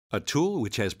A tool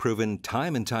which has proven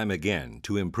time and time again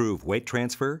to improve weight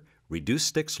transfer, reduce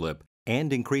stick slip,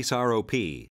 and increase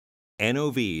ROP,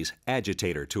 NOV's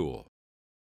Agitator tool.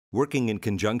 Working in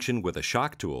conjunction with a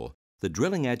shock tool, the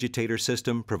drilling agitator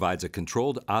system provides a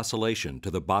controlled oscillation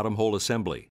to the bottom hole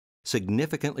assembly,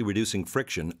 significantly reducing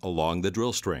friction along the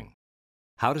drill string.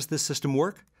 How does this system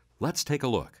work? Let's take a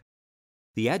look.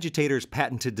 The agitator's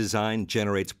patented design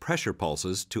generates pressure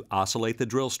pulses to oscillate the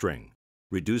drill string,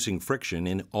 reducing friction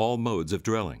in all modes of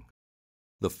drilling.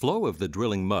 The flow of the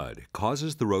drilling mud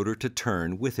causes the rotor to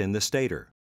turn within the stator.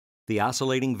 The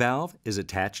oscillating valve is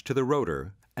attached to the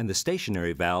rotor, and the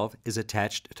stationary valve is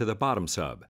attached to the bottom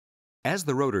sub. As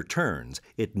the rotor turns,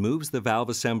 it moves the valve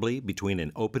assembly between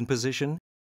an open position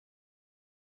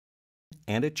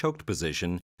and a choked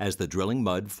position as the drilling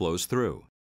mud flows through.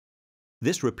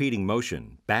 This repeating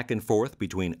motion, back and forth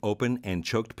between open and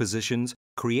choked positions,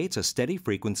 creates a steady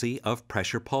frequency of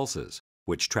pressure pulses,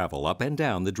 which travel up and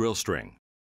down the drill string.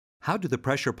 How do the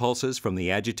pressure pulses from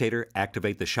the agitator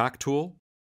activate the shock tool?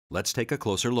 Let's take a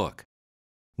closer look.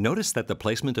 Notice that the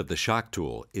placement of the shock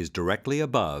tool is directly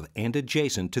above and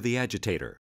adjacent to the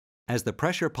agitator. As the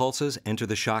pressure pulses enter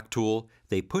the shock tool,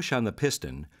 they push on the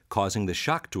piston, causing the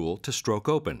shock tool to stroke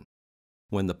open.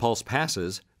 When the pulse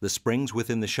passes, the springs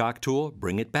within the shock tool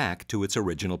bring it back to its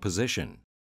original position.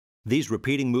 These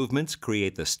repeating movements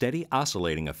create the steady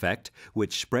oscillating effect,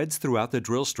 which spreads throughout the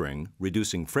drill string,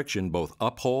 reducing friction both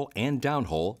uphole and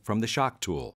downhole from the shock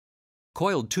tool.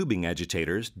 Coiled tubing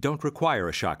agitators don't require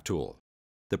a shock tool.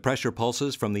 The pressure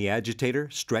pulses from the agitator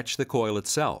stretch the coil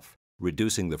itself,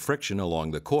 reducing the friction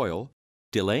along the coil,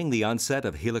 delaying the onset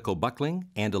of helical buckling,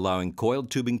 and allowing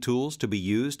coiled tubing tools to be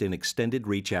used in extended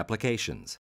reach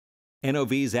applications.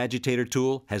 NOV's agitator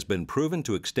tool has been proven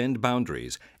to extend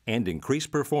boundaries and increase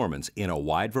performance in a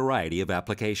wide variety of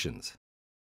applications.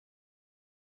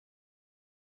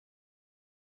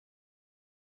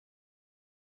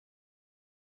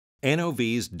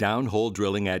 NOV's downhole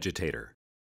drilling agitator.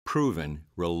 Proven,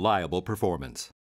 reliable performance.